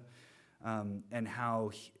Isaiah, and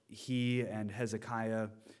how he and Hezekiah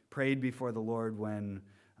prayed before the Lord when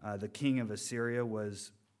the king of Assyria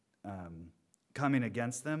was coming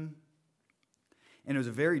against them. And it was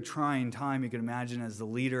a very trying time, you can imagine, as the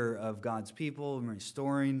leader of God's people and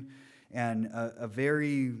restoring, and a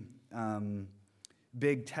very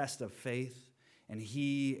big test of faith. And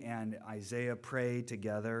he and Isaiah pray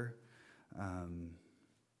together.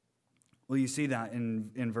 Well, you see that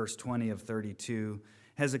in verse 20 of 32.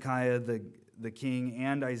 Hezekiah the king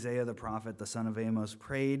and Isaiah the prophet, the son of Amos,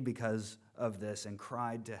 prayed because of this and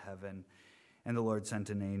cried to heaven, and the Lord sent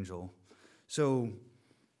an angel. So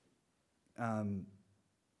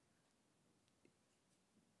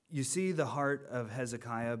you see the heart of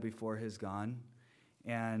Hezekiah before his God,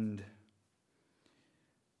 and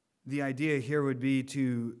the idea here would be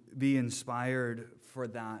to be inspired for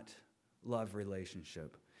that love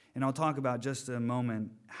relationship. And I'll talk about just a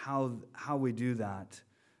moment how we do that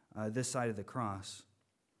this side of the cross.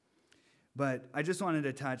 But I just wanted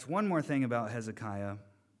to touch one more thing about Hezekiah.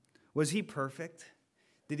 Was he perfect?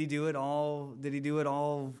 Did he do it all?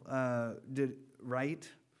 Right?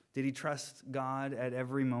 Did he trust God at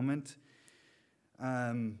every moment?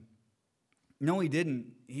 No, he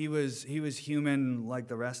didn't. He was human like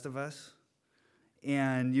the rest of us.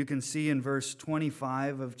 And you can see in verse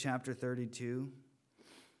 25 of chapter 32,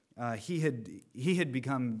 he had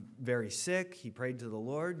become very sick. He prayed to the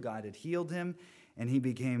Lord. God had healed him, and he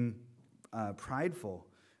became prideful.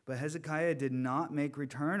 But Hezekiah did not make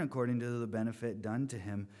return according to the benefit done to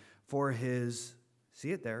him, for his,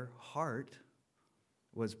 see it there, heart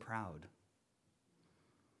was proud.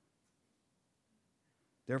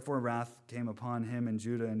 Therefore wrath came upon him in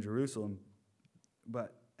Judah and Jerusalem.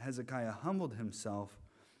 But Hezekiah humbled himself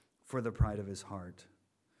for the pride of his heart,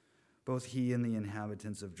 both he and the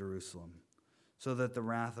inhabitants of Jerusalem, so that the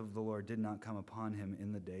wrath of the Lord did not come upon him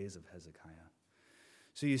in the days of Hezekiah.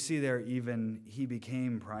 So you see there, even he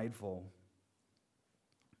became prideful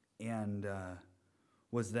and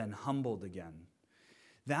was then humbled again.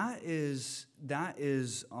 That is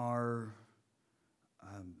our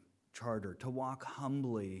charter, to walk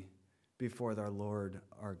humbly before our Lord,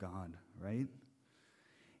 our God, right?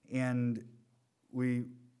 And we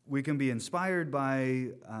can be inspired by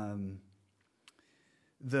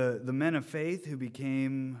the men of faith who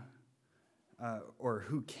became or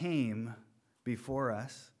who came before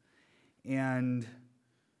us, and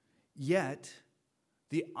yet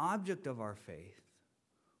the object of our faith,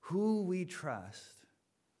 who we trust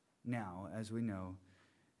now, as we know,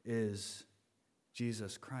 is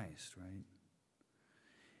Jesus Christ, right?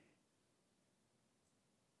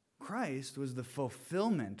 Christ was the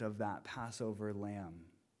fulfillment of that Passover lamb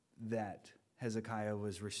that Hezekiah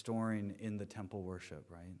was restoring in the temple worship,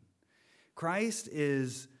 right? Christ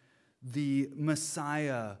is the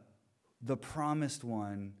Messiah, the promised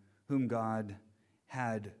one whom God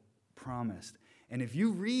had promised. And if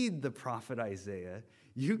you read the prophet Isaiah,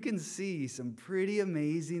 you can see some pretty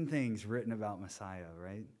amazing things written about Messiah,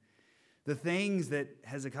 right? The things that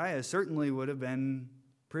Hezekiah certainly would have been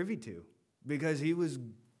privy to, because he was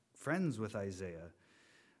friends with Isaiah.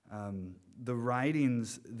 The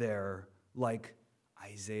writings there, like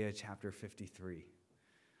Isaiah chapter 53,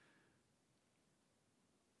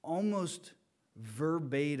 almost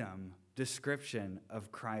verbatim description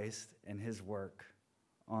of Christ and his work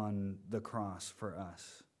on the cross for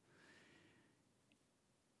us.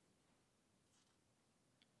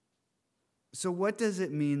 So what does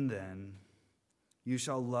it mean then? You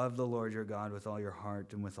shall love the Lord your God with all your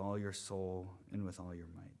heart and with all your soul and with all your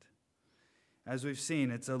might. As we've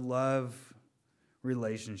seen, it's a love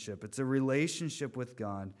relationship. It's a relationship with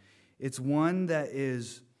God. It's one that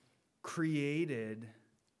is created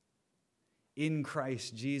in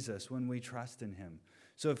Christ Jesus when we trust in him.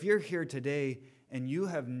 So if you're here today and you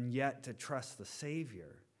have yet to trust the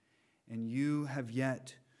Savior, and you have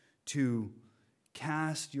yet to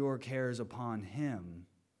cast your cares upon him,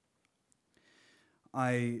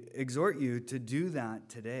 I exhort you to do that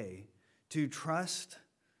today, to trust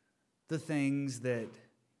the things that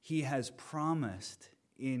he has promised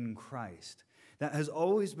in Christ. That has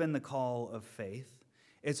always been the call of faith.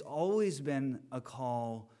 It's always been a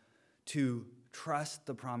call to trust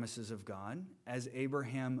the promises of God, as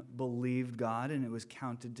Abraham believed God and it was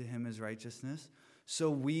counted to him as righteousness. So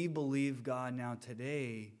we believe God now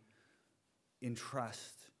today in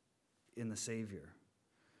trust in the Savior.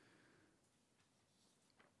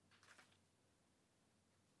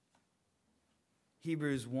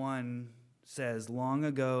 Hebrews 1 says, long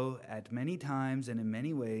ago, at many times and in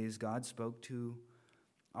many ways, God spoke to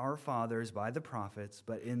our fathers by the prophets,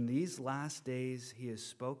 but in these last days he has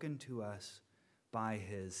spoken to us by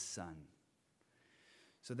his Son.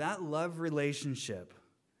 So that love relationship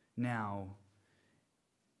now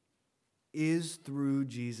is through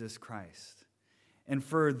Jesus Christ. And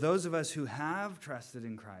for those of us who have trusted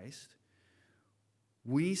in Christ,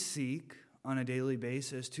 we seek on a daily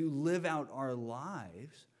basis to live out our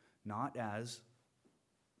lives, not as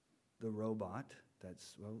the robot.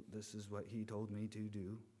 This is what he told me to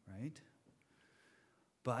do, right?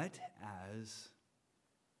 But as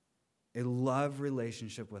a love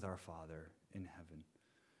relationship with our Father in heaven,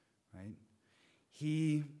 right?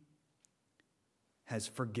 He has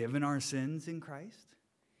forgiven our sins in Christ.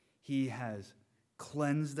 He has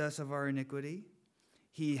cleansed us of our iniquity.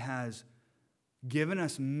 He has given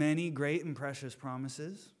us many great and precious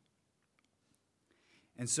promises.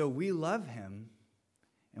 And so we love him,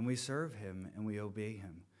 and we serve him, and we obey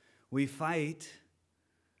him. We fight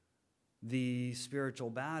the spiritual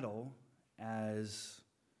battle, as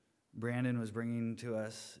Brandon was bringing to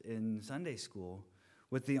us in Sunday school,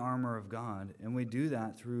 with the armor of God. And we do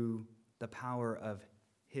that through the power of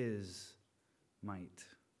his might.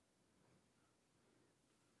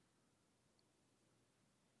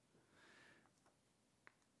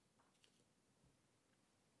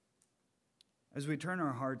 As we turn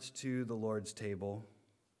our hearts to the Lord's table,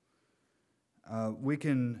 we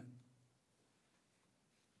can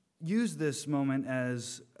use this moment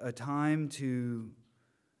as a time to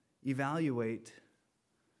evaluate,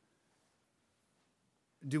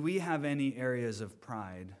 do we have any areas of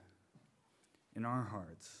pride in our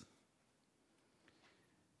hearts?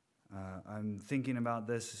 I'm thinking about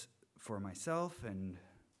this for myself, and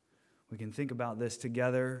we can think about this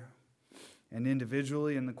together and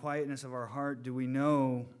individually in the quietness of our heart. Do we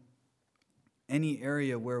know any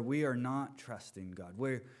area where we are not trusting God,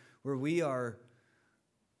 where we are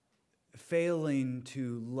failing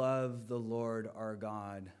to love the Lord our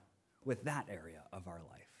God with that area of our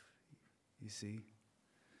life? You see?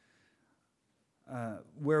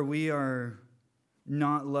 Where we are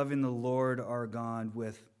not loving the Lord our God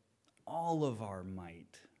with all of our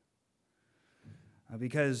might.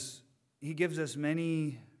 Because he gives us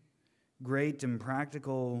many great and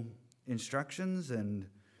practical instructions, and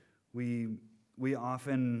we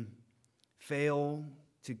often fail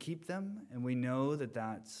to keep them, and we know that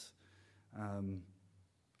that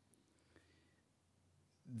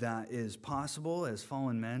is possible as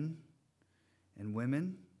fallen men and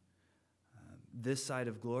women this side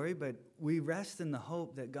of glory, but we rest in the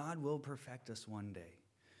hope that God will perfect us one day.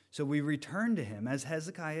 So we return to him, as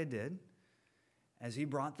Hezekiah did, as he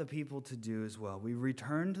brought the people to do as well. We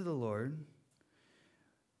return to the Lord,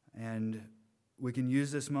 and we can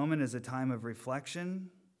use this moment as a time of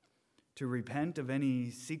reflection, to repent of any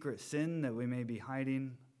secret sin that we may be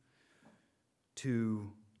hiding,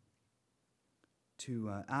 to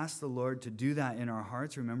ask the Lord to do that in our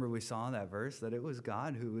hearts. Remember, we saw that verse, that it was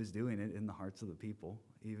God who was doing it in the hearts of the people,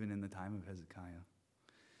 even in the time of Hezekiah.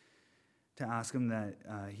 To ask him that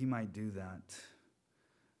he might do that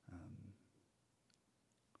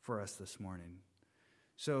for us this morning.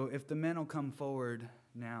 So if the men will come forward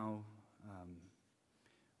now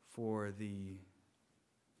for the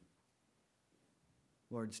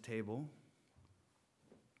Lord's table.